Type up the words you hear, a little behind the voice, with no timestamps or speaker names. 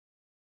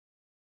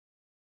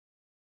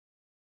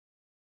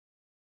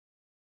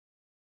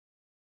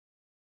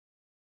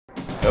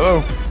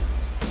Hello.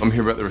 I'm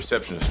here about the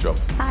receptionist job.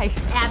 Hi.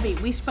 Abby,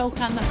 we spoke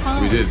on the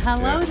phone. We did.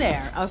 Hello yeah.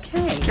 there.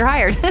 Okay. You're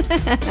hired.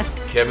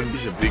 Kevin,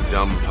 he's a big,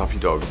 dumb puppy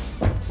dog.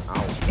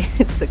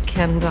 It's a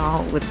Ken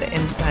doll with the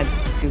inside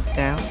scooped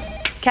out.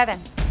 Kevin,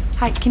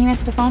 hi, can you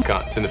answer the phone?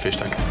 Can't. It's in the fish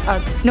tank.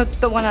 No,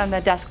 the one on the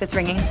desk that's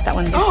ringing. That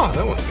one. Oh,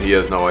 that one. He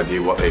has no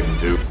idea what they even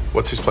do.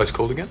 What's this place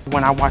called again?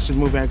 When I watch this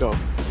movie, I go,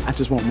 I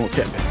just want more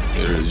Kevin.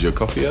 Here is your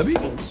coffee, Abby.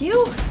 Thank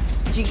you.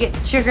 Did you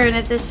get sugar in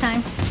it this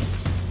time?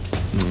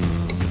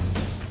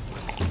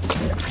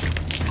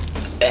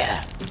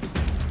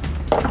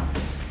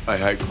 I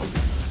hate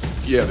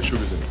coffee. Yeah, the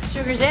sugar's in it.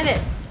 Sugar's in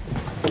it.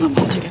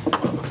 I'll take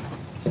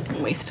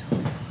it. Waste.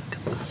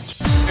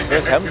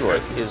 Chris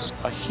Hemsworth is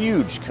a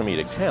huge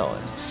comedic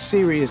talent.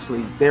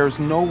 Seriously, there's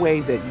no way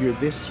that you're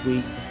this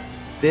sweet,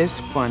 this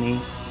funny,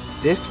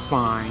 this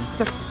fine.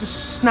 That's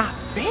just not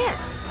fair.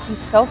 He's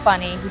so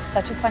funny. He's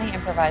such a funny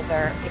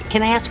improviser.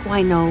 Can I ask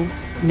why no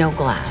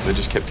glass? They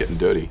just kept getting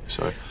dirty,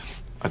 so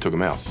I took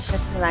them out.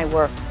 Chris and I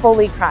were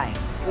fully crying.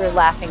 We were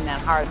laughing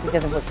that hard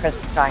because of what Chris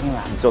was talking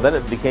about. And so then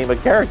it became a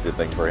character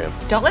thing for him.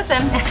 Don't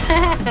listen.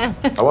 I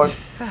won't.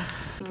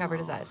 He covered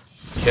his eyes.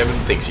 Kevin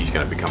thinks he's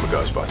going to become a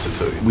Ghostbuster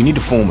too. We need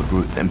to form a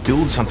group and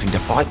build something to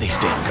fight these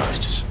damn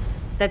ghosts.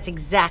 That's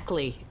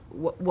exactly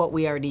what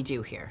we already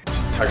do here.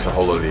 Just takes a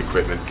whole lot of the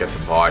equipment, gets a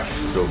bike,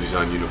 builds his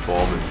own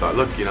uniform, and it's like,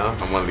 look, you know,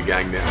 I'm one of the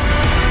gang now.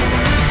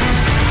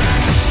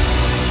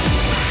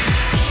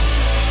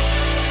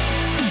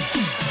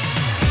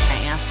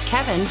 I asked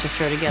Kevin to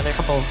throw together a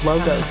couple of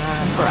logos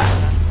for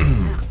us.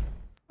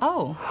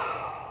 Oh,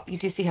 you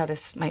do see how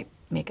this might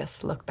make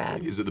us look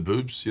bad. Is it the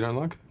boobs you don't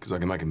like? Because I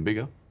can make them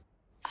bigger.